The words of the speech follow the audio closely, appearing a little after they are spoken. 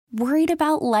Worried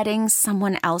about letting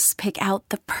someone else pick out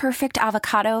the perfect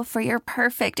avocado for your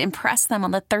perfect impress them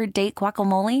on the third date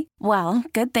guacamole? Well,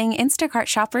 good thing Instacart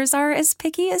shoppers are as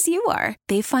picky as you are.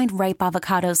 They find ripe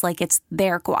avocados like it's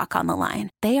their guac on the line.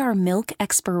 They are milk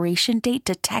expiration date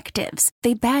detectives.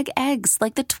 They bag eggs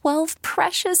like the 12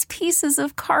 precious pieces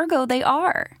of cargo they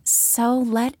are. So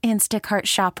let Instacart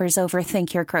shoppers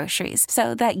overthink your groceries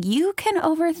so that you can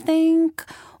overthink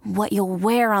what you'll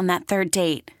wear on that third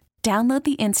date. Download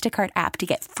the Instacart app to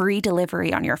get free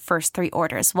delivery on your first 3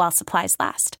 orders while supplies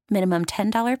last. Minimum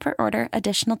 $10 per order.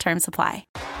 Additional terms apply.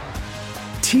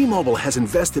 T-Mobile has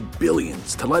invested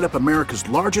billions to light up America's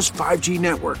largest 5G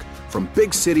network, from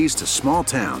big cities to small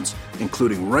towns,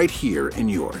 including right here in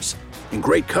yours. And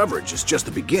great coverage is just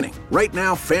the beginning. Right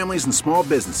now, families and small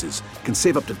businesses can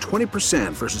save up to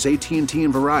 20% versus AT&T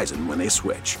and Verizon when they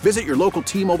switch. Visit your local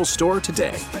T-Mobile store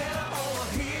today.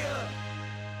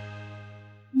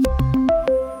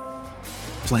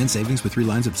 Plan savings with 3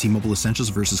 lines of T-Mobile Essentials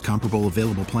versus comparable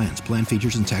available plans. Plan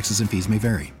features and taxes and fees may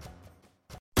vary.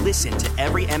 Listen to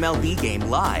every MLB game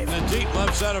live. In the deep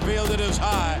left center field, it is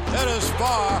high, it is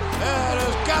far, it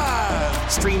is gone.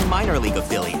 Stream minor league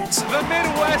affiliates. The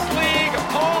Midwest League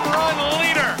home run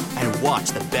leader. And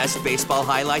watch the best baseball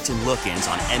highlights and look-ins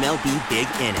on MLB Big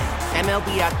Inning.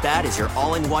 MLB At Bat is your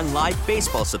all-in-one live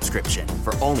baseball subscription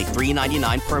for only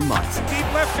 $3.99 per month.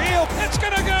 Deep left field, it's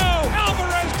gonna go.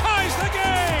 Alvarez ties the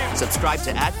game. Subscribe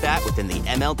to At Bat within the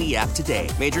MLB app today.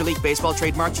 Major League Baseball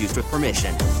trademarks used with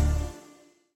permission.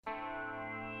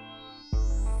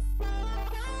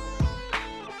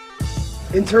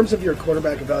 In terms of your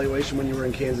quarterback evaluation when you were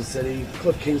in Kansas City,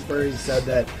 Cliff Kingsbury said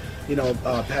that,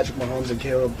 Patrick Mahomes and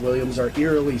Caleb Williams are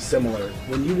eerily similar.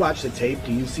 When you watch the tape,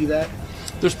 do you see that?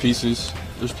 There's pieces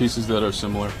that are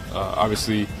similar.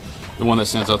 Obviously, the one that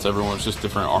stands out to everyone is just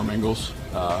different arm angles.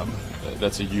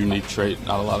 That's a unique trait.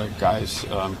 Not a lot of guys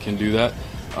can do that.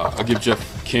 I'll give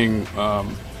Jeff King,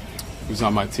 who's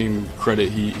on my team, credit.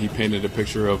 He painted a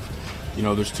picture of,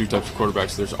 there's 2 types of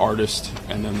quarterbacks. There's artists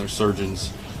and then there's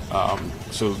surgeons.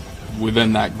 So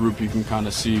within that group, you can kind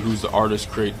of see who's the artist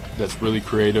that's really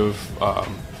creative,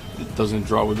 doesn't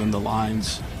draw within the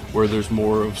lines, where there's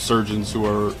more of surgeons who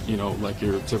are, like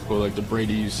your typical, like the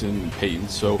Bradys and Paytons.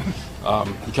 So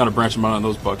you kind of branch them out on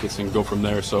those buckets and go from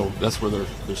there. So that's where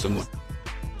they're similar.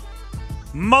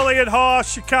 Mulligan and Haugh,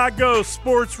 Chicago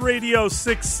Sports Radio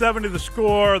 670 The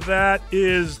Score. That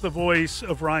is the voice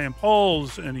of Ryan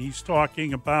Poles, and he's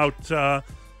talking about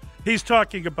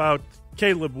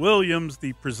Caleb Williams,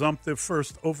 the presumptive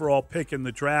first overall pick in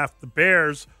the draft. The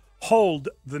Bears hold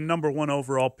the number 1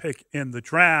 overall pick in the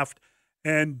draft.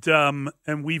 And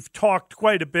we've talked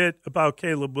quite a bit about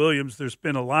Caleb Williams. There's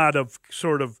been a lot of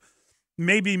sort of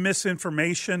maybe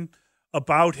misinformation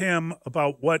about him,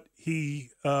 about what he,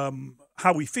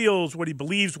 how he feels, what he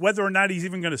believes, whether or not he's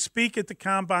even going to speak at the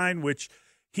Combine, which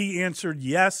he answered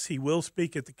yes, he will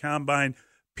speak at the Combine.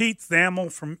 Pete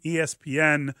Thamel from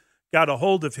ESPN got a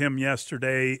hold of him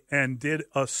yesterday and did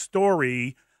a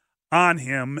story on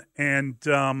him. And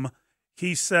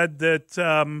he said that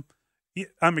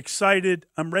I'm excited.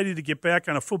 I'm ready to get back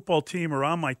on a football team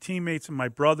around my teammates and my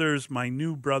brothers, my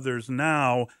new brothers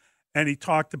now. And he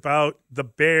talked about the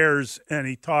Bears, and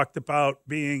he talked about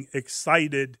being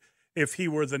excited if he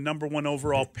were the number 1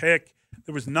 overall pick.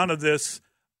 There was none of this,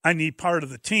 I need part of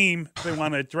the team. They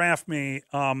want to draft me.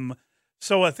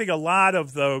 So I think a lot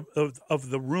of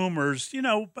the rumors,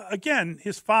 again,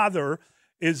 his father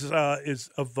is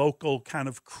a vocal kind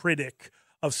of critic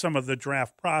of some of the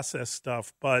draft process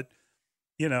stuff. But,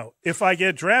 if I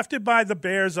get drafted by the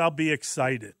Bears, I'll be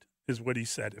excited, is what he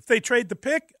said. If they trade the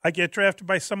pick, I get drafted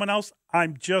by someone else,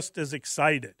 I'm just as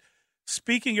excited.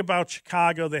 Speaking about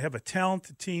Chicago, they have a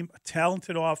talented team, a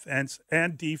talented offense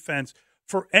and defense.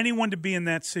 For anyone to be in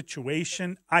that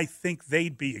situation, I think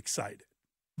they'd be excited.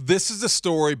 This is the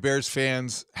story Bears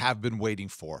fans have been waiting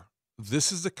for.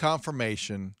 This is the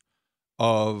confirmation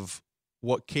of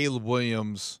what Caleb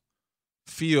Williams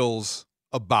feels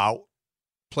about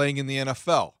playing in the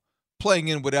NFL, playing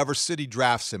in whatever city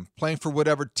drafts him, playing for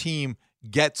whatever team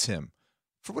gets him,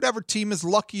 for whatever team is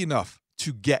lucky enough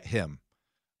to get him.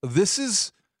 This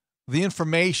is the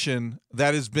information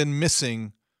that has been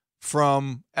missing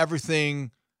from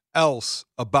everything else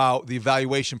about the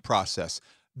evaluation process.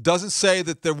 Doesn't say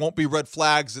that there won't be red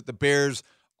flags that the Bears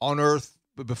unearth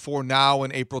before now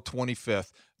and April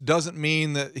 25th. Doesn't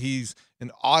mean that he's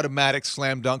an automatic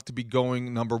slam dunk to be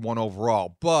going number 1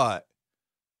 overall. But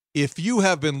if you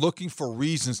have been looking for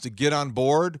reasons to get on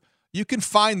board, you can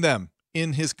find them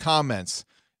in his comments.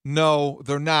 No,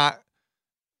 they're not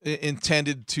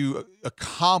intended to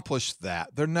accomplish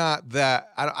that. They're not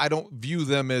that. I don't view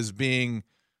them as being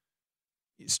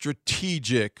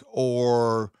strategic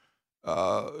or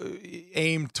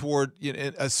aimed toward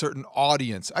a certain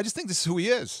audience. I just think this is who he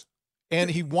is.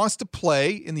 And he wants to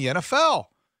play in the NFL.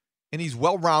 And he's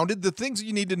well-rounded. The things that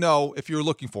you need to know if you're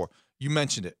looking for. You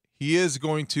mentioned it. He is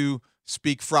going to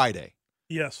speak Friday.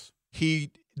 Yes.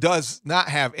 He does not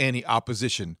have any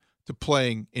opposition to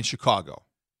playing in Chicago.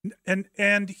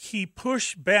 And he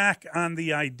pushed back on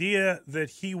the idea that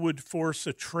he would force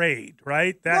a trade,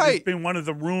 right? That has been one of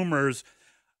the rumors.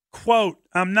 Quote,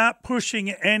 I'm not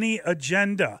pushing any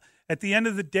agenda. At the end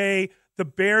of the day, the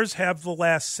Bears have the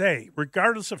last say.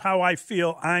 Regardless of how I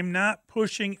feel, I'm not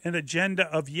pushing an agenda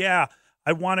of, yeah,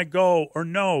 I want to go, or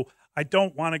no, I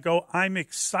don't want to go. I'm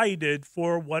excited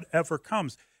for whatever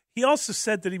comes. He also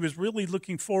said that he was really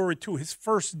looking forward to his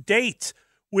first date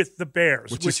with the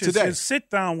Bears, which is his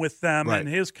sit-down with them and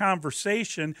his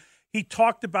conversation. He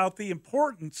talked about the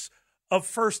importance of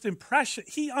first impression.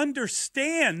 He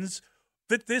understands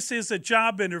that this is a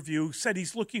job interview, said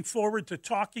he's looking forward to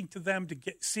talking to them, to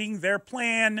seeing their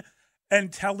plan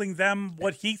and telling them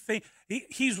what he thinks.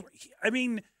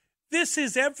 This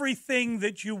is everything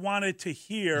that you wanted to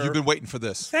hear. You've been waiting for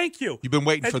this. Thank you. You've been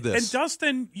waiting for this. And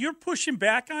Dustin, you're pushing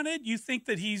back on it. You think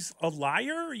that he's a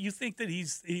liar? You think that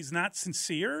he's not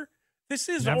sincere? This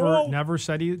is never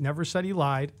said he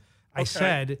lied. I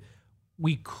said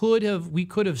we could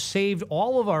have saved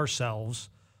all of ourselves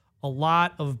a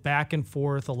lot of back and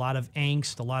forth, a lot of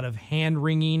angst, a lot of hand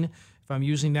wringing. If I'm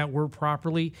using that word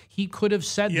properly, he could have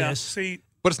said this.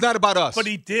 But it's not about us. But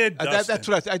he did. That's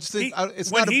what I just think.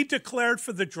 When he declared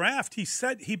for the draft,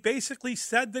 he basically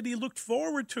said that he looked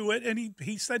forward to it, and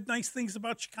he said nice things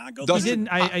about Chicago. He didn't.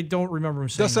 I don't remember him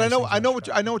saying. Dustin, I know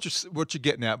what you're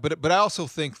getting at, but I also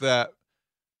think that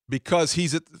because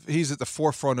he's at the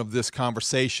forefront of this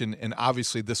conversation, and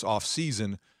obviously this off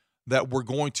season, that we're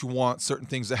going to want certain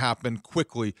things to happen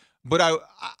quickly. But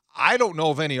I don't know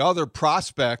of any other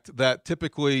prospect that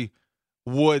typically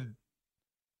would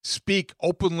speak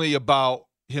openly about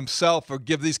himself or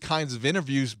give these kinds of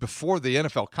interviews before the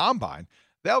NFL Combine.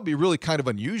 That would be really kind of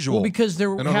unusual. Well, because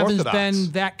there haven't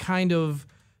been that kind of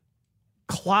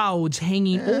clouds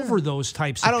hanging over those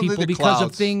types of people because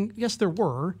of things. Yes, there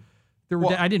were.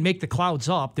 I didn't make the clouds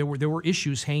up. There were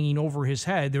issues hanging over his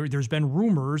head. There's been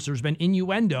rumors. There's been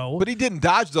innuendo. But he didn't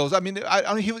dodge those. I mean,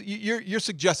 you're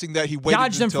suggesting that he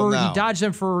waited until now. He dodged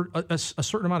them for a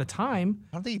certain amount of time.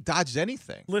 I don't think he dodged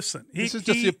anything. Listen, this is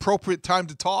just the appropriate time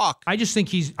to talk. I just think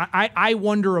I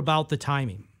wonder about the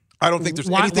timing. I don't think there's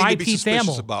anything to be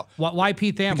suspicious about. Why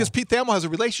Pete Thamel? Because Pete Thamel has a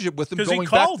relationship with him going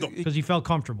back. Because he felt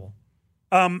comfortable.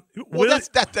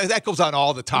 That goes on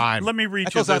all the time. Let me read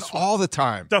that you goes this on all the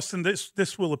time. Dustin,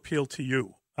 this will appeal to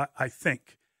you, I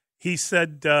think. He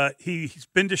said he's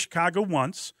been to Chicago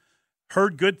once,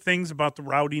 heard good things about the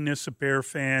rowdiness of Bear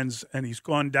fans, and he's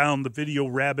gone down the video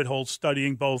rabbit hole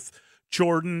studying both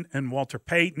Jordan and Walter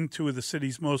Payton, two of the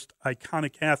city's most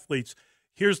iconic athletes.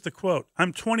 Here's the quote.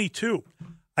 I'm 22.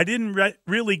 I didn't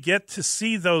really get to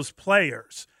see those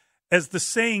players. As the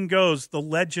saying goes, the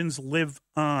legends live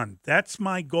on. That's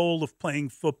my goal of playing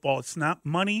football. It's not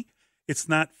money. It's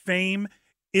not fame.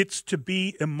 It's to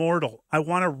be immortal. I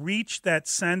want to reach that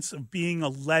sense of being a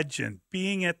legend,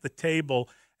 being at the table,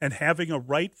 and having a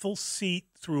rightful seat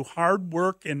through hard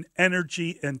work and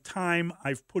energy and time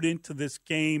I've put into this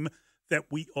game that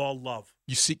we all love.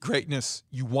 You seek greatness.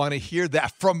 You want to hear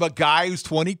that from a guy who's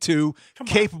 22,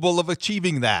 capable of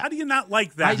achieving that. How do you not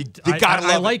like that? You gotta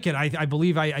love it. I like it. I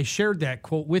believe I shared that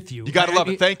quote with you. You got to love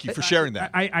it. Thank you for sharing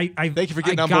that. Thank you for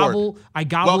getting on board. I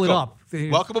gobble it up.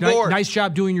 Welcome aboard. Nice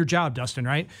job doing your job, Dustin,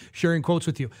 right? Sharing quotes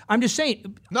with you. I'm just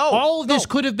saying, all of this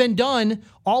could have been done.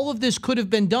 All of this could have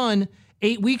been done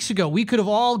 8 weeks ago. We could have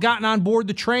all gotten on board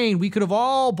the train. We could have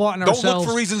all bought ourselves Don't look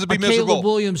for reasons to be a miserable. Caleb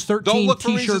Williams 13 Don't look for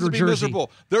T-shirt reasons or to be jersey.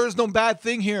 miserable. There is no bad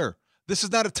thing here. This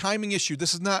is not a timing issue.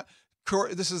 This is not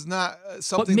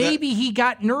something. But maybe he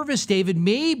got nervous, David.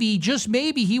 Maybe, just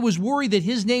maybe, he was worried that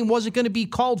his name wasn't going to be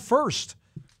called first.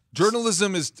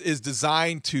 Journalism is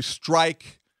designed to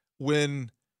strike when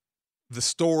the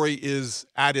story is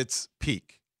at its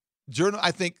peak. I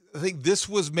think this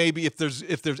was maybe if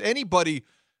there's anybody.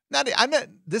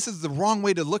 This is the wrong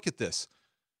way to look at this.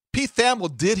 Pete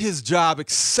Thamel did his job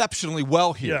exceptionally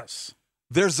well here. Yes.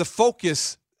 There's a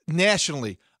focus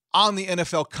nationally on the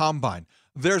NFL Combine.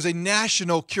 There's a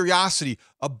national curiosity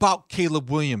about Caleb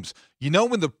Williams. You know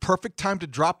when the perfect time to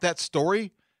drop that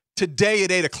story? Today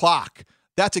at 8 o'clock.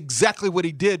 That's exactly what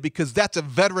he did because that's a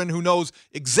veteran who knows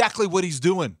exactly what he's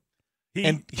doing.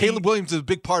 Caleb Williams is a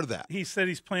big part of that. He said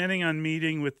he's planning on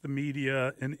meeting with the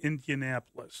media in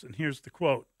Indianapolis. And here's the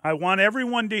quote. I want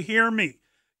everyone to hear me,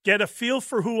 get a feel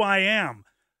for who I am.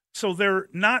 So they're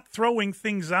not throwing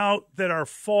things out that are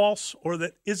false or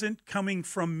that isn't coming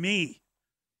from me.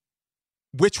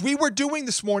 Which we were doing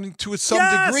this morning to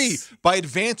some degree by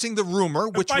advancing the rumor,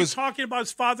 which was talking about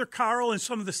his father, Carl, and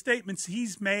some of the statements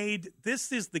he's made.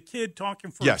 This is the kid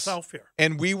talking for himself here.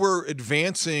 And we were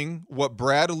advancing what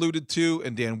Brad alluded to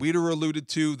and Dan Wiederer alluded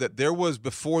to, that there was,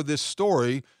 before this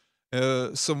story,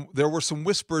 there were some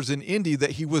whispers in Indy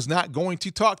that he was not going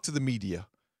to talk to the media.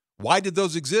 Why did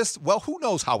those exist? Well, who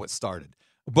knows how it started.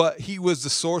 But he was the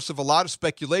source of a lot of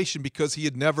speculation because he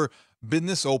had never been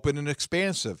this open and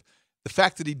expansive. The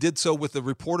fact that he did so with a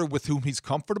reporter with whom he's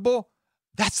comfortable,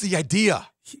 that's the idea.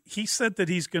 He said that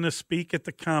he's going to speak at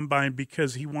the Combine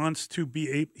because he wants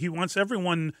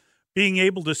everyone being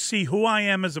able to see who I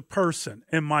am as a person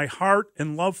and my heart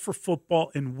and love for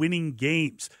football and winning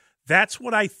games. That's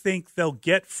what I think they'll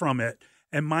get from it.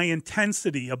 And my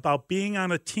intensity about being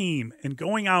on a team and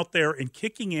going out there and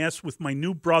kicking ass with my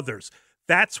new brothers.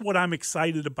 That's what I'm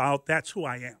excited about. That's who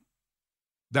I am.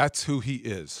 That's who he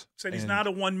is. Said he's not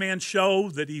a one-man show,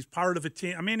 that he's part of a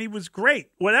team. I mean, he was great.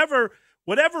 Whatever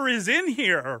is in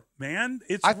here, man,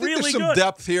 it's really good. I think there's some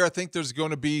depth here. I think there's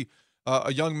going to be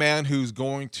a young man who's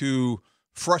going to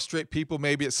frustrate people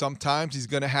maybe at some times. He's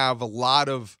going to have a lot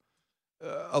of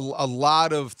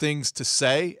things to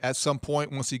say at some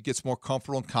point once he gets more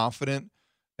comfortable and confident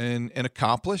and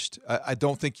accomplished. I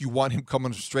don't think you want him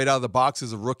coming straight out of the box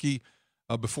as a rookie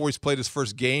before he's played his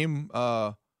first game,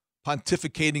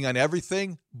 pontificating on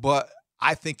everything, but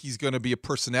I think he's going to be a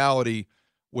personality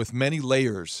with many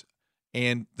layers,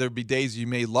 and there'll be days you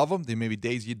may love him, there may be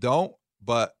days you don't,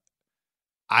 but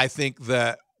I think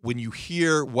that when you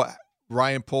hear what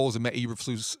Ryan Poles and Matt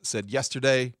Eberflus said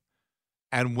yesterday,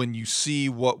 and when you see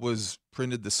what was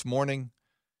printed this morning,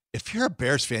 if you're a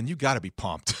Bears fan, you got to be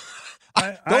pumped.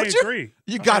 I agree.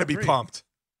 You got to be pumped.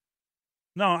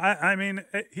 No, I mean,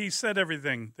 he said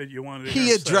everything that you wanted to hear.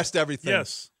 He addressed everything.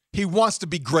 Yes. He wants to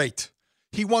be great.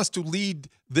 He wants to lead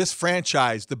this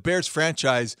franchise, the Bears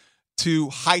franchise, to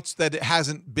heights that it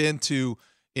hasn't been to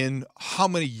in how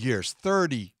many years?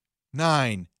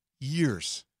 39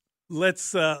 years.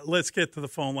 Let's get to the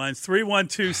phone lines.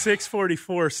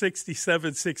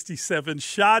 312-644-6767.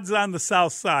 Shad's on the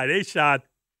south side. Hey, Shad.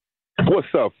 What's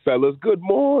up, fellas? Good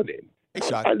morning. Hey,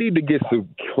 Shad. I need to get some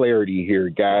clarity here,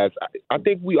 guys. I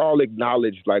think we all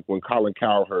acknowledged, like when Colin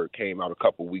Cowherd came out a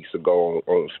couple weeks ago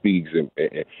on Speaks and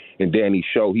Danny's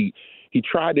show, he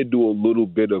tried to do a little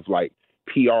bit of like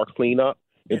PR cleanup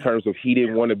in terms of he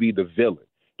didn't want to be the villain.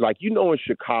 Like, in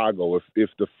Chicago, if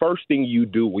the first thing you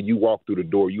do when you walk through the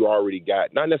door, you already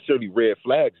got not necessarily red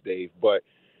flags, Dave, but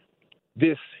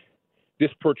this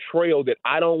portrayal that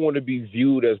I don't want to be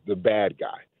viewed as the bad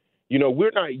guy.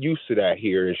 We're not used to that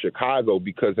here in Chicago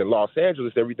because in Los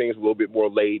Angeles, everything is a little bit more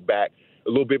laid back, a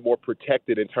little bit more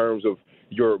protected in terms of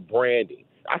your branding.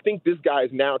 I think this guy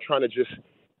is now trying to just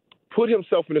put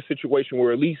himself in a situation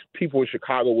where at least people in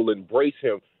Chicago will embrace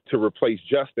him to replace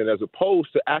Justin, as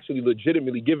opposed to actually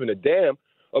legitimately giving a damn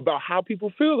about how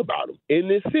people feel about him in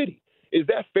this city. Is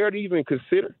that fair to even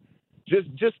consider?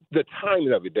 Just the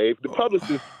timing of it, Dave. The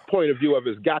publicist's point of view of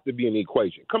it has got to be in the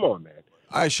equation. Come on, man.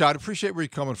 All right, Shad, appreciate where you're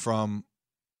coming from.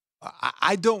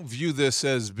 I don't view this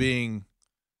as being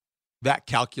that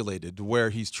calculated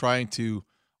where he's trying to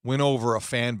win over a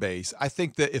fan base. I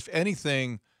think that if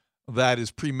anything that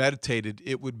is premeditated,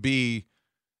 it would be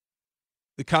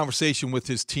the conversation with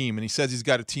his team. And he says he's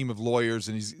got a team of lawyers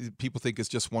and people think it's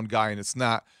just one guy, and it's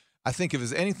not. I think if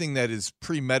there's anything that is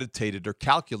premeditated or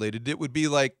calculated, it would be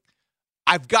like,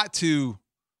 I've got to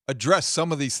address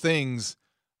some of these things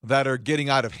that are getting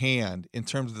out of hand in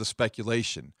terms of the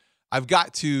speculation. I've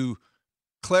got to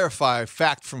clarify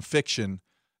fact from fiction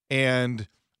and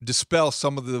dispel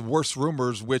some of the worst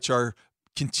rumors which are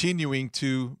continuing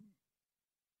to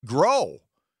grow.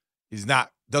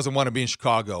 Doesn't want to be in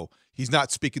Chicago. He's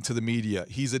not speaking to the media.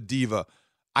 He's a diva.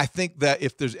 I think that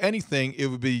if there's anything, it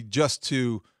would be just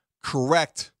to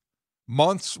correct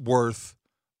months worth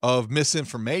of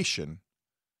misinformation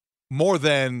more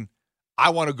than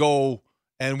I want to go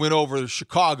and win over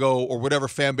Chicago or whatever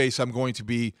fan base I'm going to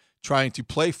be trying to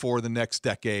play for the next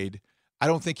decade. I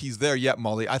don't think he's there yet,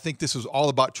 Mully. I think this is all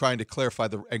about trying to clarify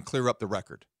and clear up the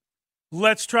record.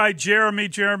 Let's try Jeremy.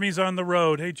 Jeremy's on the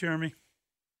road. Hey, Jeremy.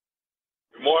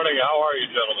 Good morning. How are you,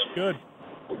 gentlemen? Good.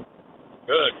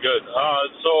 Good.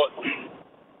 So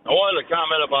I wanted to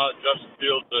comment about Justin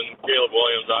Fields and Caleb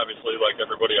Williams, obviously, like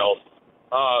everybody else.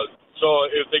 So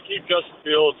if they keep Justin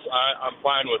Fields, I'm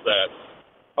fine with that.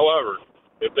 However,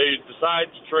 if they decide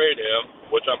to trade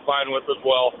him, which I'm fine with as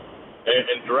well,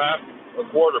 and draft a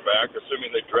quarterback,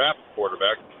 assuming they draft a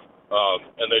quarterback,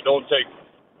 and they don't take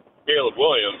Caleb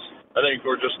Williams, I think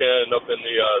we're just going to end up in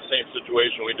the same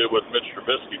situation we did with Mitch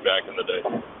Trubisky back in the day.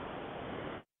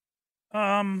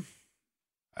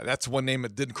 That's one name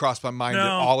that didn't cross my mind at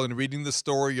all in reading the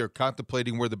story or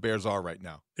contemplating where the Bears are right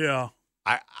now. Yeah.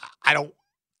 I don't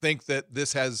think that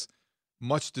this has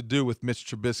much to do with Mitch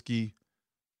Trubisky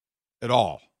at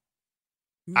all.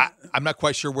 I'm not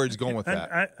quite sure where he's going with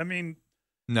that. I mean,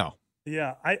 no.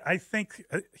 Yeah, I think,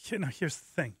 here's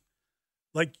the thing.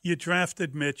 Like, you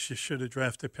drafted Mitch, you should have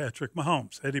drafted Patrick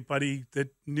Mahomes. Anybody that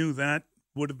knew that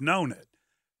would have known it.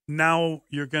 Now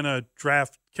you're going to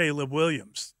draft Caleb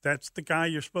Williams. That's the guy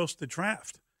you're supposed to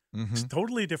draft. Mm-hmm. It's a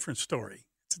totally different story.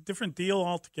 It's a different deal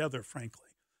altogether, frankly.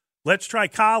 Let's try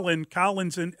Colin.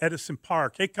 Colin's in Edison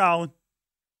Park. Hey, Colin.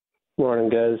 Morning,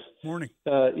 guys. Morning.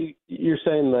 You're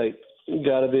saying, like, you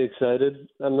got to be excited.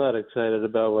 I'm not excited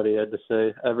about what he had to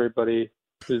say. Everybody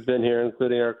who's been here,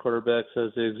 including our quarterback,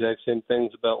 says the exact same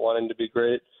things about wanting to be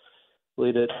great,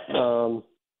 lead it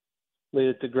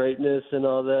to greatness and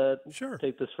all that. Sure.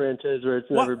 Take this franchise where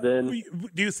it's never been.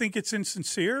 Do you think it's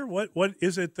insincere? What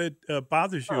is it that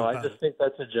bothers you about I just think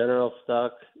that's a general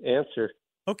stock answer.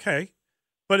 Okay.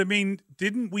 But, I mean,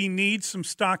 didn't we need some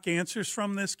stock answers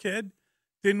from this kid?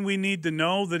 Didn't we need to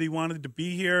know that he wanted to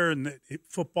be here and that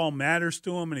football matters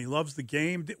to him and he loves the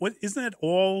game? Isn't that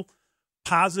all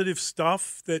positive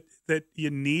stuff that you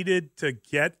needed to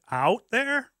get out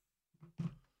there?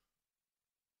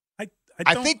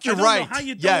 I think you're right.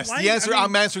 Yes, like, the answer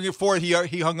I'm answering it for.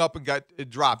 He hung up and got it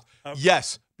dropped. Okay.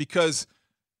 Yes, because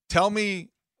tell me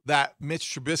that Mitch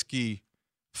Trubisky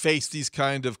faced these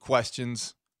kind of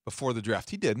questions before the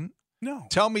draft. He didn't. No.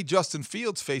 Tell me Justin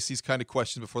Fields faced these kind of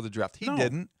questions before the draft. He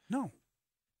didn't. No.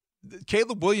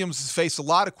 Caleb Williams has faced a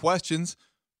lot of questions.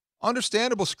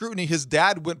 Understandable scrutiny. His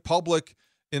dad went public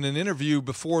in an interview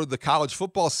before the college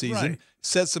football season,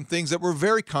 said some things that were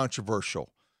very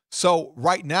controversial. So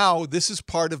right now, this is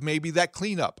part of maybe that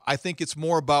cleanup. I think it's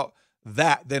more about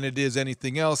that than it is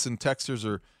anything else. And Texters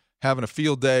are having a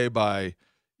field day by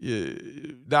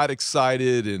not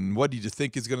excited. And what did you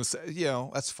think he's going to say?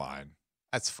 That's fine.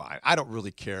 That's fine. I don't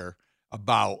really care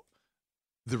about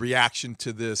the reaction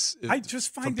to this. I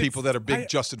just find from people that are big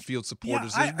Justin Fields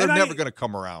supporters. They're never going to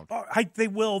come around. They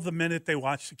will the minute they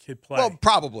watch the kid play. Well,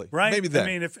 probably. Right? Maybe then. I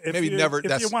mean,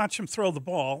 if you watch him throw the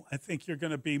ball, I think you're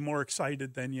going to be more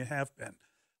excited than you have been.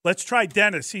 Let's try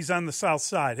Dennis. He's on the south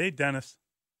side. Hey, Dennis.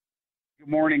 Good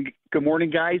morning. Good morning,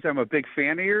 guys. I'm a big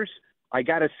fan of yours. I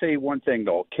got to say one thing,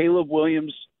 though. Caleb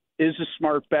Williams is a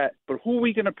smart bet, but who are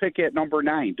we going to pick at number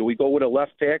 9? Do we go with a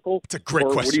left tackle? It's a great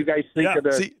question. What do you guys think of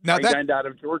the tight end out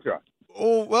of Georgia?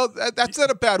 Oh, well, that's not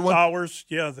a bad one.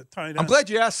 The tight end. I'm glad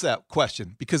you asked that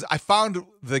question because I found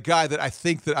the guy that I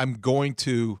think that I'm going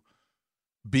to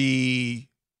be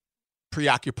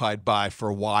preoccupied by for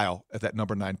a while at that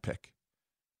number 9 pick.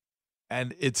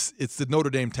 And it's the Notre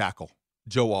Dame tackle,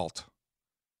 Joe Alt.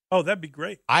 Oh, that'd be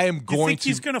great. I am going you think to.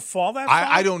 He's going to fall that far?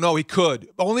 I don't know. He could.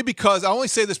 I only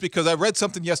say this because I read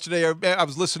something yesterday. I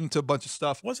was listening to a bunch of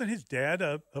stuff. Wasn't his dad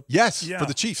a yes, for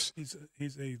the Chiefs.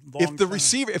 He's a long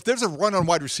receiver, if there's a run on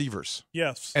wide receivers,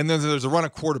 yes, and then there's a run on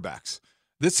quarterbacks,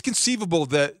 it's conceivable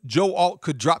that Joe Alt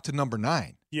could drop to number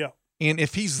 9. Yeah. And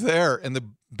if he's there and the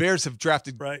Bears have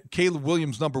drafted Caleb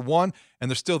Williams number 1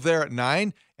 and they're still there at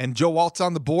 9 and Joe Alt's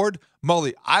on the board,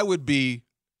 Mully, I would be,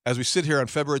 as we sit here on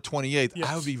February 28th,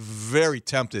 I would be very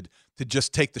tempted to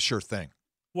just take the sure thing.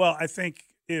 Well, I think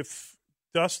if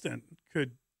Dustin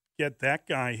could get that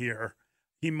guy here,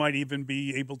 he might even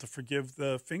be able to forgive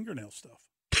the fingernail stuff.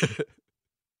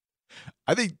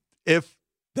 I think if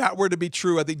that were to be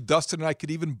true, I think Dustin and I could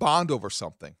even bond over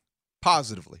something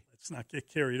positively. Let's not get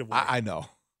carried away. I know.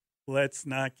 Let's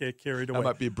not get carried away. That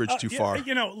might be a bridge too far.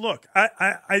 Look,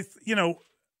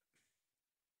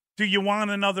 do you want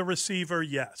another receiver?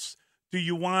 Yes. Do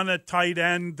you want a tight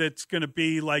end that's going to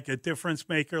be like a difference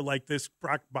maker like this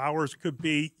Brock Bowers could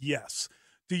be? Yes.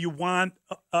 Do you want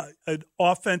an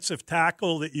offensive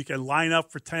tackle that you can line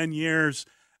up for 10 years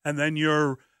and then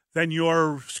your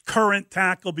current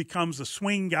tackle becomes a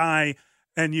swing guy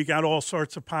and you got all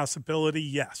sorts of possibility?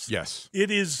 Yes. Yes.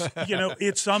 It is,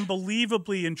 it's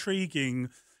unbelievably intriguing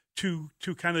to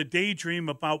kind of daydream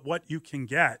about what you can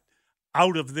get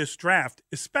out of this draft,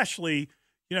 especially,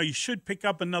 you should pick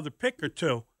up another pick or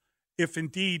two. If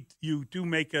indeed you do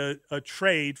make a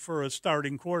trade for a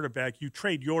starting quarterback, you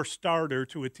trade your starter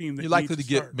to a team that you're likely to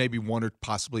get maybe 1 or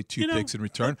possibly 2 picks in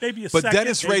return. But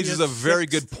Dennis raises a very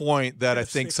good point that I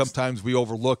think sometimes we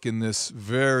overlook in this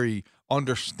very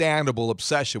understandable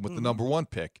obsession with the number one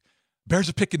pick. Bears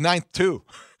are picking 9th too.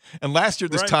 And last year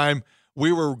this time,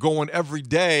 we were going every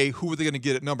day, who are they going to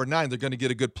get at number 9? They're going to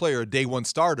get a good player, a day one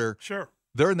starter. Sure.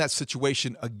 They're in that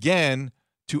situation again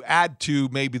to add to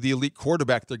maybe the elite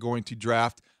quarterback they're going to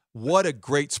draft. What a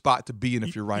great spot to be in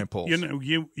if you're Ryan Poles.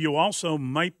 You also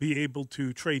might be able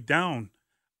to trade down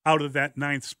out of that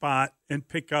 9th spot and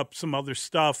pick up some other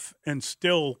stuff and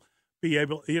still be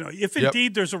able, if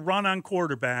indeed there's a run on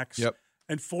quarterbacks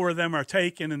and 4 of them are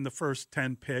taken in the first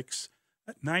 10 picks,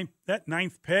 that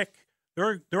ninth pick,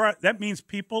 that means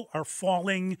people are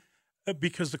falling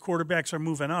because the quarterbacks are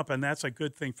moving up, and that's a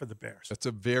good thing for the Bears. That's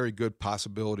a very good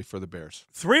possibility for the Bears.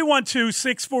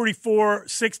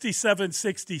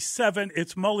 312-644-6767.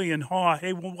 It's Mulligan and Haugh.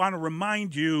 Hey, we want to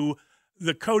remind you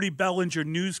the Cody Bellinger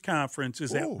news conference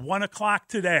is at 1 o'clock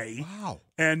today. Wow.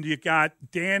 And you got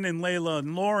Dan and Layla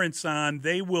and Lawrence on.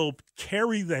 They will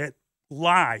carry that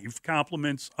live,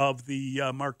 compliments of the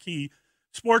Marquee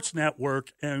Sports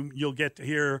Network, and you'll get to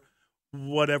hear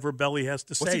whatever Belly has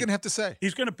to say. What's he going to have to say?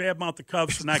 He's going to badmouth the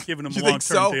Cubs for not giving him a You long-term think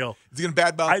so? deal. Is he going to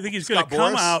badmouth I think he's going to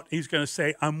come Boras? out. He's going to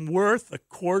say, I'm worth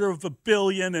 $250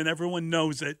 million, and everyone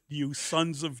knows it, you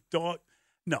sons of dog.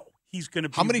 No, he's going to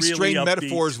be How many really strange upbeat.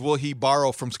 metaphors will he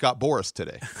borrow from Scott Boras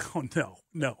today? Oh,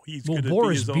 no. He's Will going to be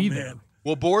Boras his own be man. there?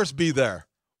 Will Boras be there?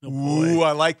 Oh, boy. Ooh,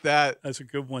 I like that. That's a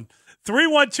good one.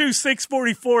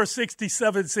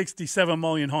 312-644-6767.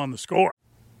 Mulligan Haugh on the score.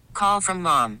 Call from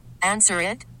mom. Answer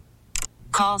it.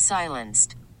 Call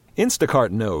silenced. Instacart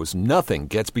knows nothing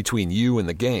gets between you and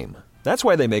the game. That's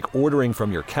why they make ordering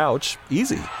from your couch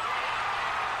easy.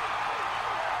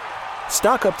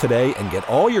 Stock up today and get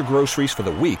all your groceries for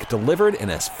the week delivered in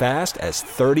as fast as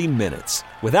 30 minutes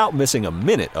without missing a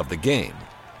minute of the game.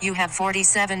 You have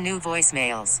 47 new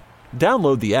voicemails.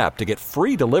 Download the app to get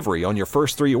free delivery on your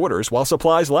first 3 orders while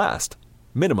supplies last.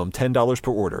 Minimum $10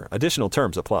 per order. Additional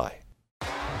terms apply.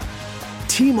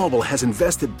 T-Mobile has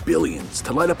invested billions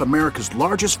to light up America's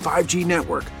largest 5G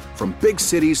network, from big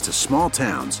cities to small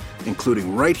towns,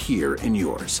 including right here in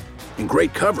yours. And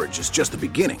great coverage is just the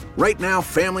beginning. Right now,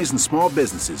 families and small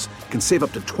businesses can save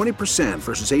up to 20%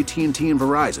 versus AT&T and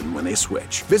Verizon when they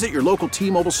switch. Visit your local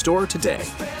T-Mobile store today.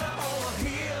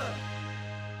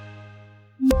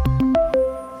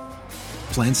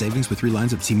 Plan savings with 3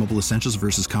 lines of T-Mobile Essentials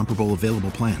versus comparable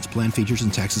available plans. Plan features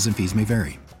and taxes and fees may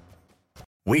vary.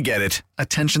 We get it.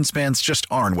 Attention spans just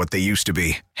aren't what they used to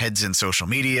be. Heads in social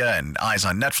media and eyes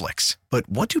on Netflix. But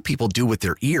what do people do with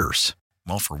their ears?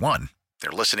 Well, for one, they're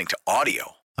listening to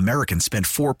audio. Americans spend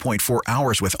 4.4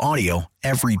 hours with audio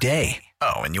every day.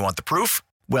 Oh, and you want the proof?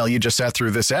 Well, you just sat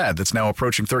through this ad that's now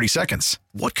approaching 30 seconds.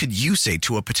 What could you say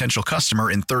to a potential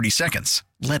customer in 30 seconds?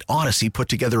 Let Odyssey put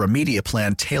together a media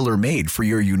plan tailor-made for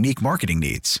your unique marketing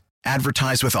needs.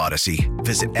 Advertise with Odyssey.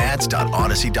 Visit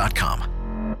ads.odyssey.com.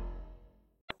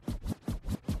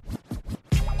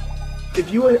 If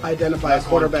you identify a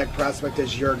quarterback prospect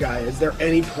as your guy, is there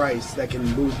any price that can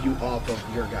move you off of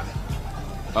your guy?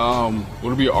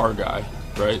 Would it be our guy,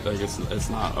 right? Like it's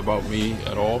not about me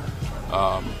at all.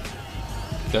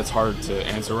 That's hard to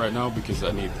answer right now because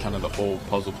I need kind of the whole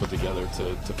puzzle put together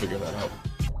to figure that out.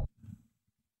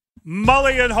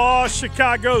 Mulligan and Haugh,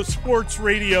 Chicago Sports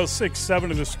Radio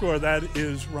 6-7 of the score. That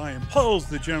is Ryan Poles,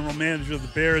 the general manager of the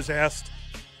Bears, asked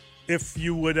if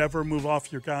you would ever move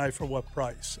off your guy for what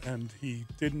price, and he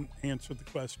didn't answer the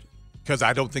question. Because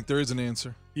I don't think there is an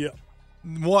answer. Yeah.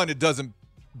 One, it doesn't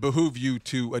behoove you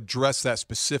to address that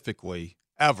specifically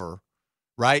ever,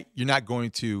 right? You're not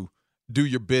going to do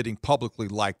your bidding publicly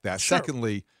like that. Sure.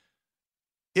 Secondly,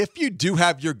 if you do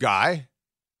have your guy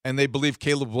and they believe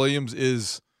Caleb Williams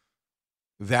is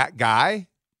that guy,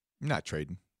 you're not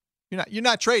trading. You're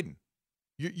not trading.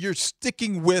 You're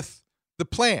sticking with the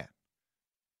plan.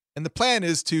 And the plan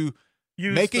is to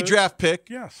make a draft pick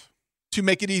to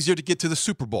make it easier to get to the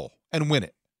Super Bowl and win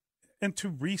it. And to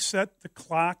reset the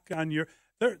clock on your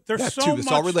there's that so too. It's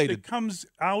much all related. that comes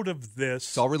out of this.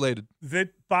 It's all related.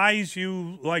 That buys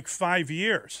you like 5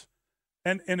 years.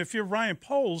 And if you're Ryan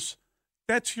Poles,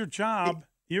 that's your job.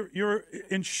 You're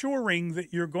ensuring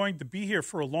that you're going to be here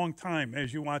for a long time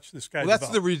as you watch this guy develop.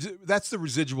 That's the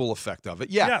residual effect of it.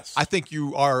 Yeah. Yes. I think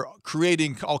you are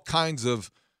creating all kinds of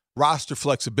roster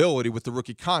flexibility with the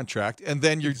rookie contract, and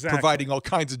then you're providing all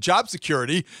kinds of job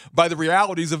security by the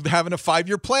realities of having a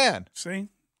 5-year plan. See?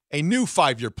 A new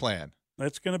 5-year plan.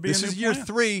 That's going to be This a new is year plan.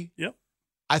 3. Yep.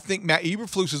 I think Matt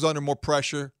Eberflus is under more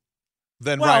pressure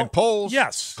than Ryan Poles.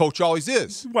 Yes. Coach always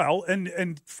is. Well,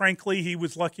 and frankly, he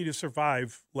was lucky to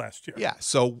survive last year. Yeah,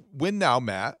 so win now,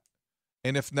 Matt.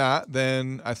 And if not,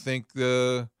 then I think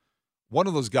one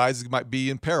of those guys might be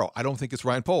in peril. I don't think it's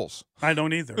Ryan Poles. I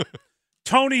don't either.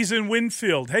 Tony's in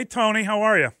Winfield. Hey, Tony, how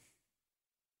are you?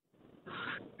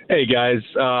 Hey guys,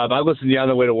 I listen to you on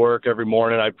the way to work every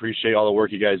morning. I appreciate all the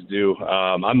work you guys do.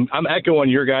 I'm echoing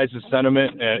your guys'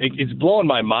 sentiment, and it's blowing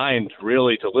my mind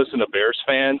really to listen to Bears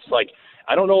fans. Like,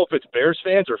 I don't know if it's Bears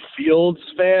fans or Fields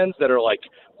fans that are like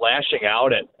lashing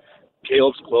out at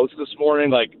Caleb's quotes this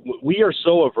morning. Like, we are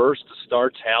so averse to star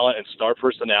talent and star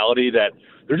personality that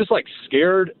they're just like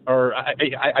scared. Or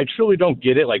I truly don't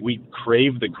get it. Like, we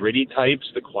crave the gritty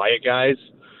types, the quiet guys.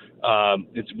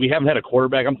 We haven't had a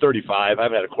quarterback. I'm 35. I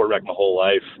haven't had a quarterback my whole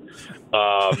life.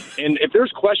 And if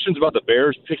there's questions about the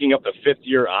Bears picking up the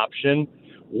fifth-year option,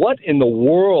 what in the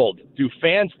world do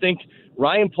fans think?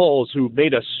 Ryan Poles, who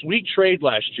made a sweet trade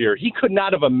last year, he could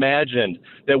not have imagined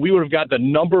that we would have got the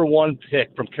number 1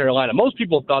 pick from Carolina. Most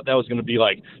people thought that was going to be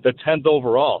like the 10th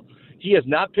overall. He has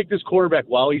not picked his quarterback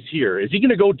while he's here. Is he going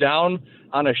to go down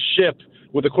on a ship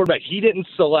with a quarterback he didn't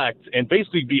select and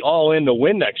basically be all in to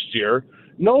win next year?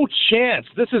 No chance.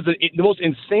 This is the most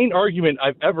insane argument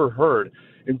I've ever heard.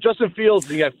 And Justin Fields,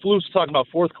 you got Flus talking about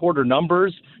fourth quarter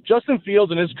numbers. Justin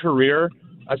Fields in his career,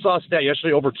 I saw a stat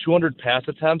yesterday, over 200 pass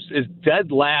attempts, is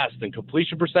dead last in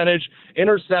completion percentage,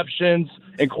 interceptions,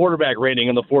 and quarterback rating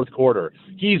in the fourth quarter.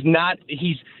 He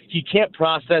can't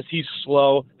process. He's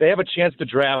slow. They have a chance to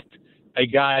draft a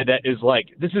guy that is like,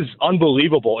 this is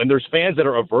unbelievable. And there's fans that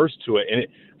are averse to it. And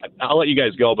I'll let you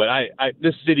guys go, but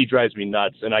this city drives me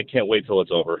nuts, and I can't wait till it's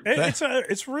over.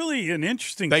 It's really an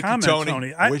interesting Thank comment, you,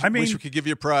 Tony. I mean, wish we could give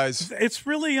you a prize. It's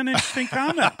really an interesting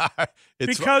comment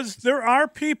because there are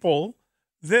people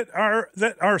that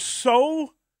are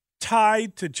so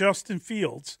tied to Justin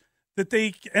Fields that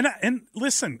they and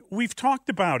listen, we've talked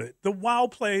about it. The wow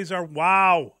plays are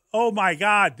wow. Oh my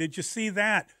God, did you see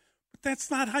that?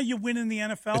 That's not how you win in the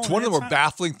NFL. It's one of the more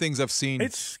baffling things I've seen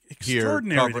here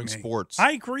covering sports.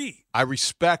 I agree. I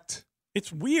respect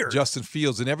it's weird. Justin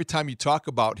Fields, and every time you talk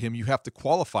about him, you have to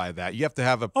qualify that. You have to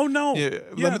have a oh no.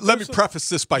 Let me preface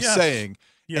this by saying,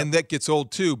 and that gets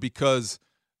old too, because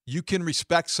you can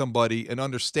respect somebody and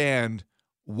understand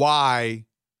why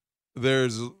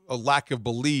there's a lack of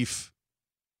belief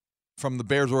from the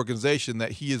Bears organization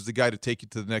that he is the guy to take you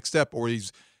to the next step, or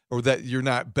that you're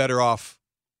not better off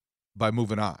by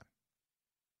moving on.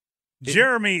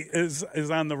 Jeremy is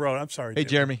on the road. I'm sorry. Hey,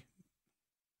 Jeremy.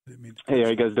 Hey, how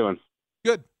you guys doing?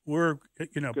 Good. We're,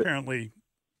 apparently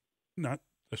not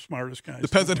the smartest guys.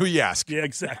 Depends on who you ask. Yeah,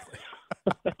 exactly.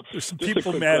 There's some Just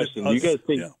people mad question. at us. Do you guys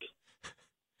think?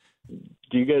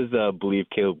 Do you guys believe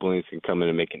Caleb Williams can come in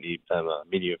and make an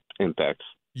immediate impact?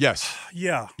 Yes.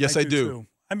 Yeah. Yes, I do. Too.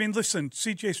 I mean, listen,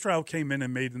 C.J. Stroud came in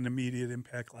and made an immediate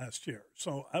impact last year.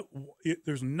 So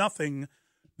there's nothing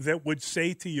that would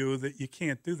say to you that you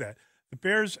can't do that. The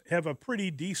Bears have a pretty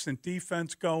decent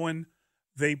defense going.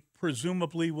 They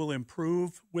presumably will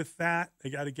improve with that. They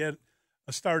got to get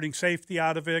a starting safety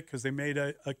out of it because they made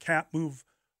a cap move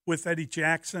with Eddie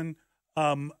Jackson.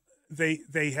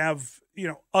 They have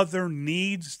other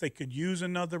needs. They could use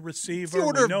another receiver. It's the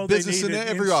order of business in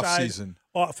every offseason.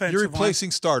 You're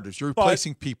replacing starters. You're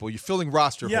replacing people. You're filling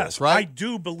roster holes, right? I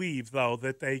do believe, though,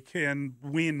 that they can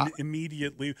win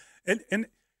immediately. And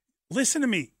listen to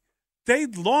me. They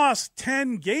lost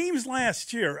 10 games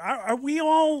last year. Are we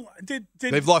all did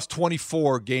They've lost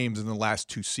 24 games in the last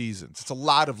 2 seasons. It's a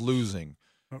lot of losing.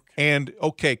 Okay. And,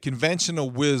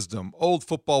 conventional wisdom, old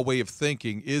football way of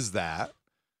thinking is that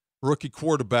rookie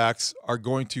quarterbacks are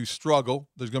going to struggle.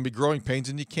 There's going to be growing pains,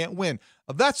 and you can't win.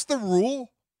 That's the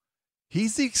rule.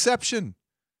 He's the exception.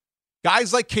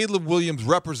 Guys like Caleb Williams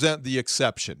represent the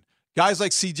exception. Guys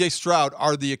like C.J. Stroud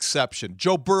are the exception.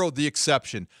 Joe Burrow, the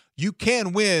exception. You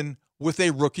can win with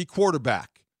a rookie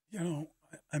quarterback.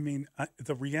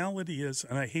 The reality is,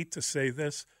 and I hate to say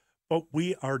this, but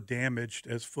we are damaged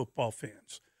as football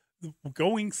fans.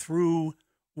 Going through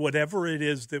whatever it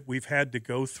is that we've had to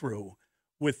go through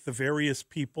with the various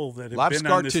people that have been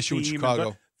on this team. A lot of scar tissue in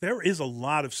Chicago. There is a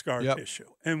lot of scar tissue,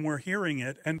 and we're hearing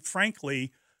it. And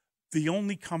frankly, the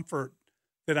only comfort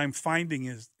that I'm finding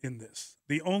is in this.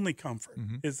 The only comfort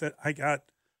is that I got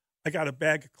a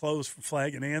bag of clothes for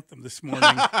Flag and Anthem this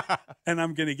morning, and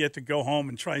I'm going to get to go home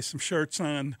and try some shirts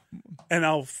on, and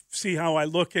I'll see how I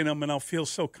look in them, and I'll feel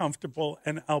so comfortable,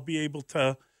 and I'll be able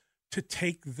to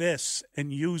take this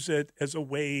and use it as a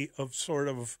way of sort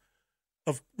of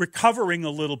recovering a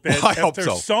little bit. Well, I hope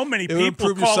there's so many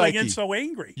people calling in so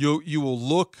angry. You will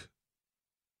look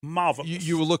marvelous.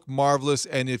 You will look marvelous,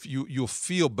 and if you'll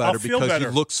feel better because you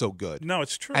look so good. No,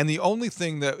 it's true. And the only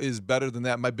thing that is better than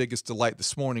that, my biggest delight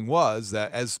this morning was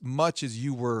that as much as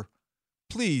you were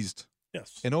pleased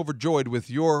and overjoyed with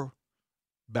your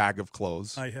bag of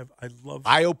clothes,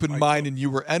 I opened mine and you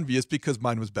were envious because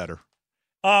mine was better.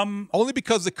 Only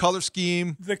because the color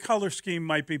scheme. The color scheme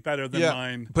might be better than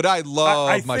mine. But I love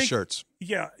I my think, shirts.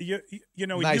 Yeah, you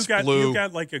know, Nice you blue.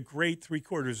 got like a great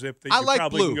 3/4 zip that I you like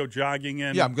probably blue. can go jogging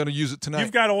in. Yeah, I'm going to use it tonight.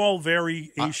 You've got all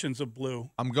variations of blue.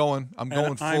 I'm going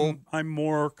full. I'm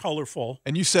more colorful.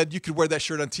 And you said you could wear that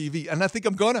shirt on TV, and I think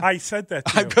I'm going to. I said that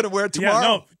to you. I'm going to wear it tomorrow. Yeah,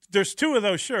 no, there's 2 of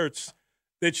those shirts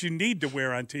that you need to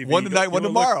wear on TV. One tonight, one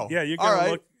tomorrow. You're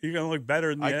All going to look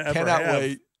better than you ever cannot have.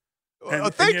 wait.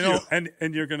 And, thank and, you.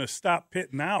 And you're going to stop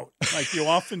pitting out like you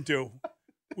often do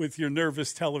with your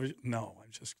nervous television. No,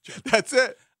 I'm just joking. That's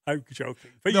it. I'm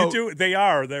joking. But No. you do. They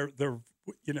are. They're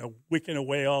wicking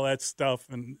away all that stuff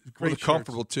and great. They're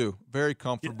comfortable too. Very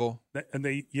comfortable. Yeah,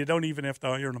 and you don't even have to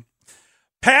iron them.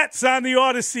 Pat's on the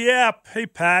Odyssey app. Hey,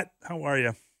 Pat, how are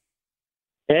you?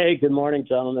 Hey, good morning,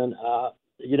 gentlemen. I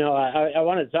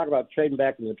wanted to talk about trading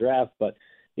back in the draft, but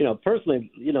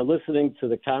personally, listening to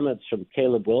the comments from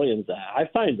Caleb Williams, I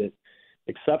find it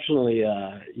exceptionally,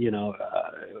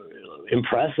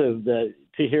 impressive to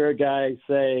hear a guy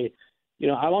say,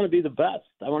 I want to be the best.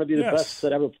 I want to be the best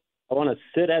that ever. I want to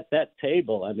sit at that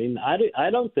table. I mean, I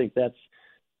don't think that's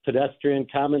pedestrian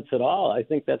comments at all. I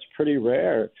think that's pretty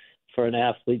rare for an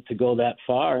athlete to go that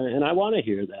far, and I want to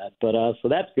hear that. But so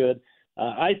that's good.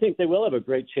 I think they will have a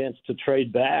great chance to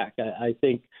trade back. I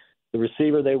think the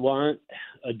receiver they want,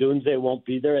 Adunze, won't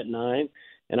be there at 9,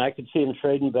 and I could see him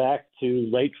trading back to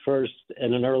late first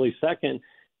and an early second.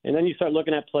 And then you start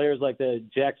looking at players like the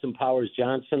Jackson Powers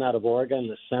Johnson out of Oregon,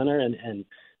 the center, and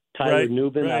Tyler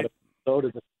Nubin out of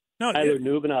Minnesota.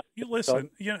 Nubin out of listen,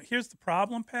 here's the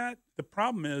problem, Pat. The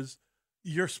problem is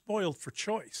you're spoiled for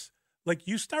choice. Like,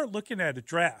 you start looking at a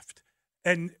draft,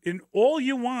 and all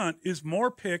you want is more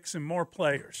picks and more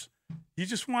players. You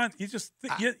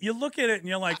look at it and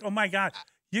you're like, oh my God,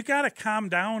 you got to calm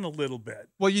down a little bit.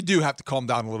 Well, you do have to calm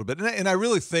down a little bit, and I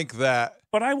really think that.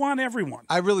 But I want everyone.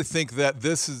 I really think that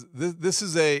this is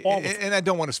and I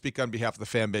don't want to speak on behalf of the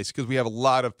fan base because we have a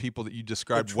lot of people that you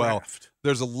described well.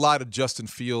 There's a lot of Justin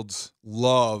Fields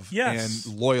love and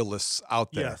loyalists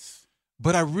out there. Yes.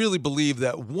 But I really believe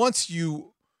that once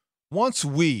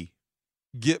we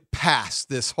get past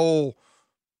this whole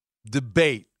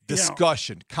debate,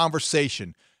 discussion,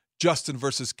 conversation, Justin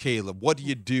versus Caleb, what do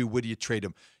you do? What do you trade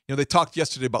him? They talked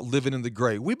yesterday about living in the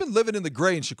gray. We've been living in the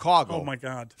gray in Chicago. Oh, my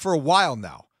God. For a while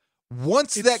now.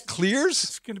 Once that clears,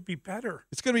 it's going to be better.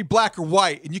 It's going to be black or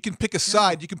white, and you can pick a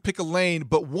side, you can pick a lane.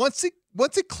 But once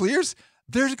it clears,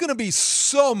 there's going to be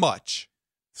so much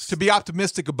to be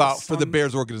optimistic about for the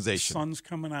Bears organization. The sun's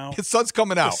coming out. The sun's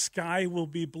coming out. The sky will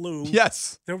be blue.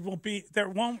 Yes. There won't,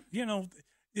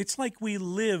 it's like we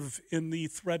live in the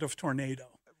threat of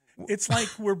tornado. It's like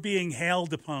we're being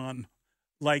hailed upon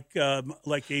like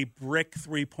a brick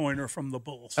 3-pointer from the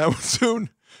Bulls. And soon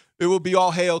it will be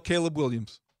all hail Caleb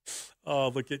Williams. Oh,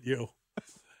 look at you.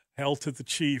 Hail to the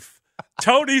chief.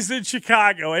 Tony's in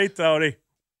Chicago. Hey, Tony.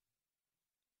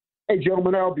 Hey,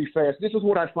 gentlemen, I'll be fast. This is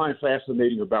what I find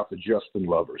fascinating about the Justin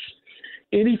lovers.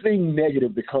 Anything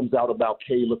negative that comes out about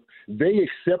Caleb, they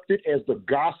accept it as the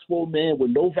gospel, man,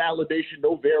 with no validation,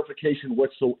 no verification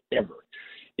whatsoever.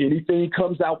 Anything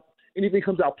comes out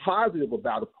positive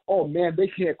about him, oh, man, they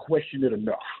can't question it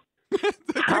enough.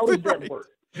 How does that work?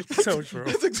 It's so true.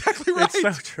 That's exactly right. It's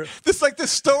so true. This like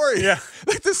this story. Yeah.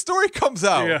 Like this story comes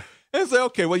out. Yeah. And it's like,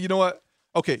 okay, well, you know what?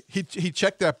 Okay, he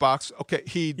checked that box. Okay,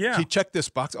 he checked this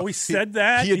box. Oh, he said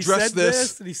that. He addressed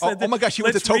this. And he said oh my gosh, he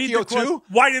went to Tokyo too?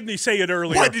 Why didn't he say it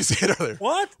earlier? Why did he say it earlier?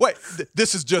 What? Wait,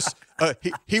 this is just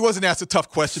he wasn't asked a tough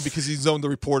question because he's known the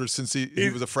reporter since he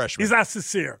was a freshman. He's not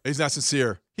sincere. He's not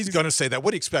sincere. He's going to say that.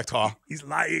 What do you expect, Haugh? He's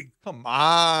lying. Come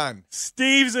on.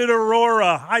 Steve's in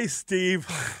Aurora. Hi, Steve.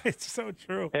 It's so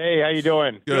true. Hey, how you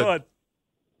doing? Good.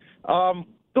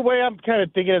 The way I'm kind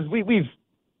of thinking is we've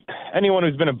anyone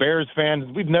who's been a Bears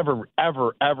fan, we've never,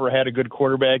 ever, ever had a good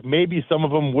quarterback. Maybe some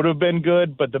of them would have been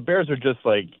good, but the Bears are just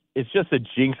like, it's just a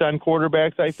jinx on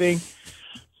quarterbacks, I think.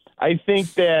 I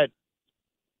think that,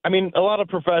 a lot of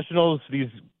professionals, these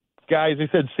guys, they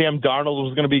said Sam Darnold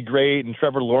was going to be great and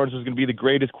Trevor Lawrence was going to be the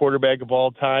greatest quarterback of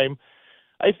all time.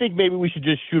 I think maybe we should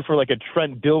just shoot for like a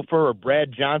Trent Dilfer or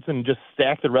Brad Johnson and just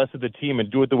stack the rest of the team and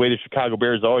do it the way the Chicago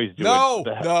Bears always do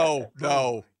it.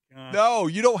 No,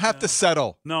 you don't have to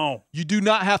settle. No. You do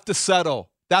not have to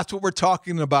settle. That's what we're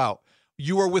talking about.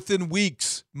 You are within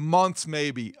weeks, months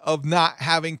maybe, of not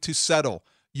having to settle.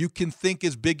 You can think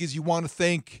as big as you want to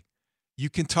think. You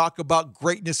can talk about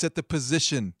greatness at the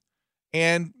position.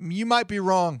 And you might be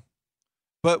wrong.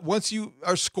 But once you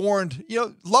are scorned,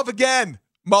 love again,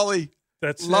 Mully.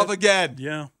 That's love it. again.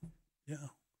 Yeah.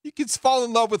 You can fall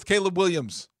in love with Caleb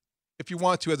Williams if you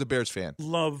want to as a Bears fan.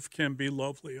 Love can be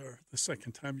lovelier the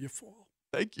second time you fall.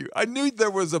 Thank you. I knew there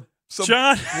was some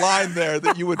John. line there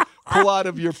that you would pull out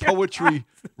of your poetry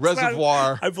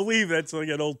reservoir. I believe that's like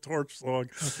an old Torch song.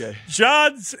 Okay.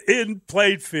 John's in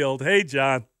Plainfield. Hey,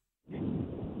 John.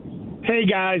 Hey,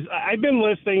 guys. I've been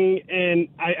listening, and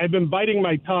I've been biting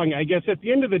my tongue. I guess at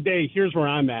the end of the day, here's where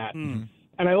I'm at. And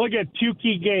I look at two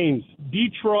key games,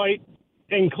 Detroit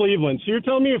and Cleveland. So you're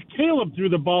telling me if Caleb threw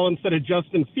the ball instead of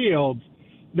Justin Fields,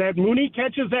 that Mooney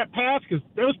catches that pass? Because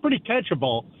that was pretty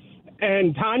catchable.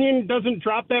 And Tanyan doesn't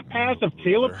drop that pass if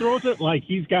Caleb throws it like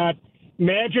he's got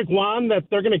magic wand that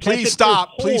they're going to catch it. Please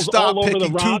stop picking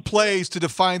 2 route. plays to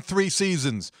define 3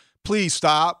 seasons. Please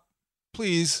stop.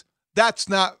 Please. That's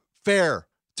not fair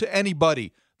to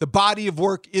anybody. The body of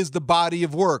work is the body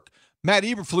of work. Matt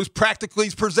Eberflus practically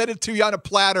is presented to you on a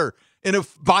platter, in a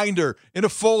binder, in a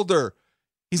folder.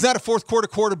 He's not a fourth quarter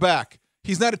quarterback.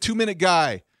 He's not a 2-minute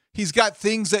guy. He's got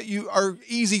things that you are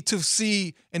easy to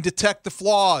see and detect the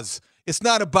flaws. It's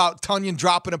not about Tanyan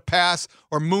dropping a pass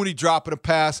or Mooney dropping a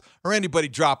pass or anybody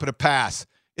dropping a pass.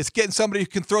 It's getting somebody who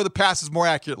can throw the passes more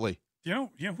accurately. You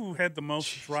know who had the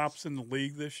most drops in the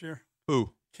league this year?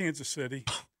 Who? Kansas City.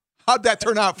 How'd that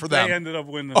turn out for them? They ended up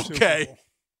winning the Super Bowl.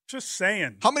 Just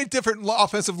saying. How many different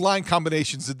offensive line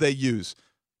combinations did they use?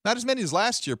 Not as many as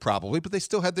last year probably, but they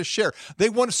still had their share. They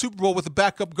won a Super Bowl with a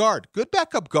backup guard. Good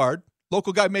backup guard.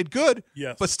 Local guy made good,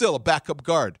 yes, but still a backup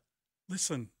guard.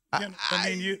 Listen,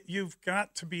 you've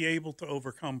got to be able to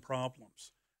overcome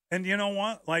problems. And you know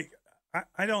what? Like,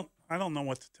 I don't know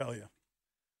what to tell you.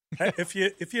 if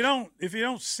you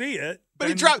don't see it,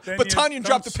 but Tanyan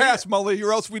dropped the pass, Mully,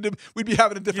 or else we'd be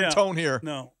having a different tone here.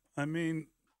 No, I mean,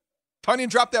 Tanyan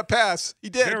dropped that pass. He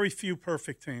did. Very few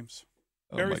perfect teams.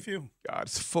 Very few. God,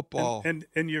 it's football.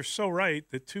 And you're so right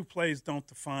that 2 plays don't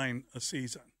define a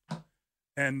season.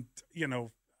 And,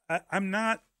 I'm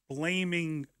not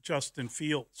blaming Justin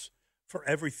Fields for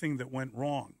everything that went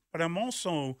wrong. But I'm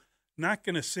also not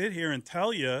going to sit here and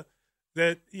tell you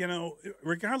that,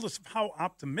 regardless of how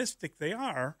optimistic they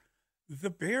are, the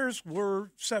Bears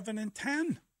were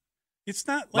 7-10. It's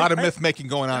not like a lot of myth-making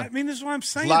going on. I mean, this is what I'm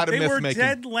saying. They were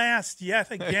dead last yet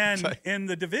again in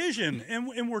the division.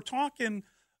 And we're talking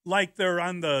like they're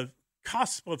on the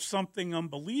cusp of something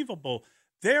unbelievable.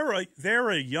 They're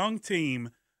a young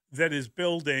team that is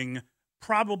building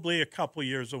probably a couple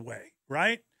years away,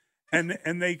 right?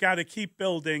 And they got to keep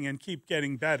building and keep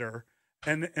getting better,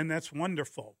 and that's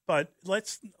wonderful. But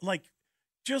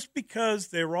just because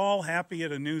they're all happy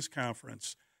at a news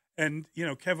conference, and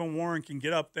Kevin Warren can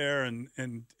get up there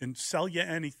and sell you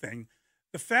anything,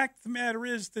 the fact of the matter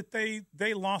is that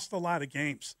they lost a lot of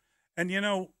games. And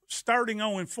starting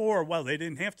 0-4, well, they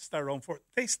didn't have to start 0-4.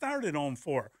 They started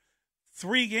 0-4.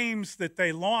 3 games that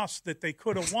they lost that they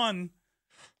could have won.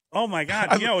 Oh my God!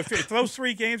 If those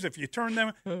 3 games, if you turn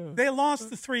them, they lost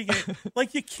the 3 games.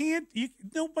 Like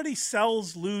nobody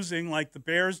sells losing like the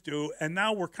Bears do. And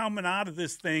now we're coming out of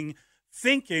this thing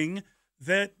thinking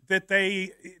that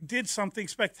they did something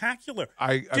spectacular.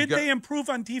 Did they improve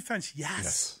on defense?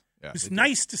 Yes. Yeah, it's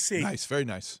nice to see. Nice, very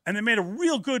nice. And they made a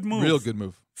real good move. Real good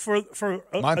move for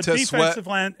a defensive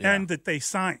end that they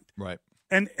signed. Right.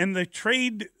 And the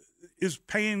trade is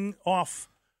paying off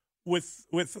with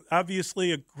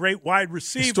obviously a great wide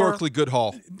receiver. Historically good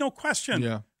haul. No question.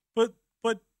 Yeah. But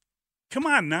come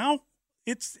on now.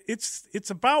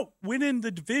 It's about winning the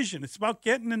division. It's about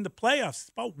getting in the playoffs. It's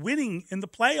about winning in the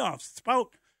playoffs. It's about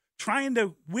trying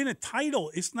to win a title.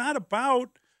 It's not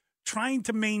about trying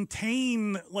to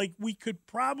maintain, like we could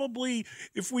probably,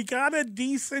 if we got a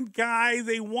decent guy,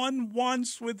 they won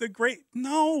once with a great,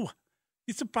 no.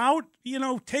 It's about,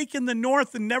 taking the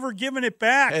North and never giving it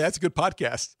back. Hey, that's a good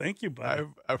podcast. Thank you, buddy.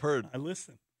 I've heard. I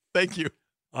listen. Thank you.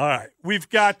 All right. We've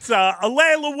got a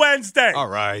Layla Wednesday. All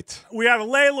right. We got a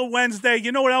Layla Wednesday.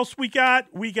 You know what else we got?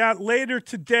 We got later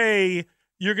today,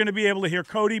 you're going to be able to hear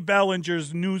Cody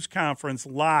Bellinger's news conference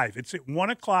live. It's at 1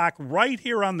 o'clock right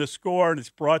here on The Score, and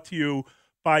it's brought to you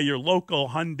by your local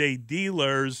Hyundai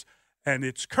dealers, and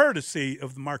it's courtesy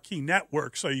of the Marquee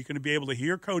Network. So you're going to be able to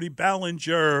hear Cody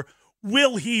Bellinger.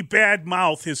 Will he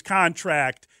badmouth his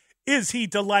contract? Is he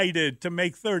delighted to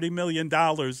make $30 million,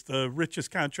 the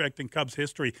richest contract in Cubs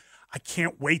history? I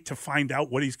can't wait to find out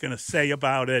what he's going to say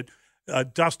about it.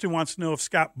 Dustin wants to know if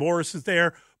Scott Boras is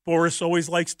there. Boras always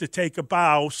likes to take a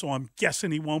bow, so I'm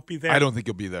guessing he won't be there. I don't think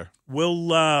he'll be there.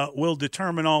 We'll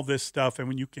determine all this stuff, and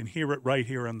when you can hear it right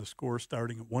here on The Score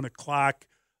starting at 1 o'clock.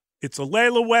 It's a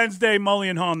Layla Wednesday,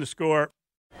 Mulligan and Haugh on The Score.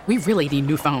 We really need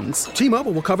new phones.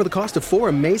 T-Mobile will cover the cost of 4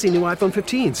 amazing new iPhone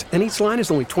 15s, and each line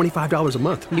is only $25 a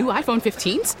month. New iPhone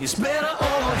 15s? It's better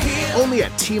over here. Only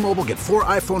at T-Mobile, get 4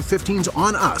 iPhone 15s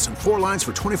on us and 4 lines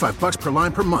for $25 per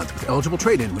line per month with eligible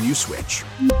trade-in when you switch.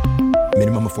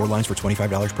 Minimum of 4 lines for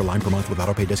 $25 per line per month with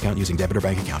autopay discount using debit or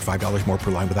bank account. $5 more per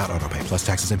line without autopay, plus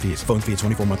taxes and fees. Phone fee at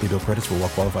 24 monthly bill credits for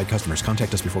well-qualified customers.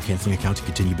 Contact us before canceling account to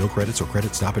continue bill credits or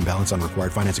credit stop and balance on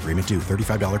required finance agreement due.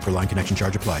 $35 per line connection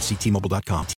charge applies. See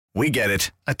T-Mobile.com. We get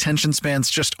it. Attention spans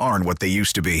just aren't what they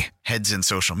used to be. Heads in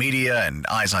social media and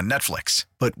eyes on Netflix.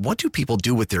 But what do people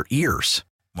do with their ears?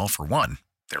 Well, for one,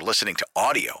 they're listening to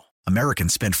audio.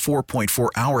 Americans spend 4.4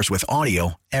 hours with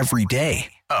audio every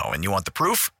day. Oh, and you want the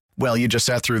proof? Well, you just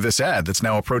sat through this ad that's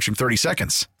now approaching 30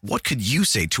 seconds. What could you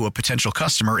say to a potential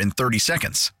customer in 30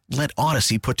 seconds? Let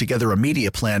Odyssey put together a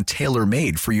media plan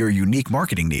tailor-made for your unique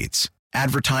marketing needs.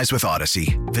 Advertise with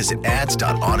Odyssey. Visit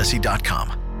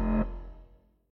ads.odyssey.com.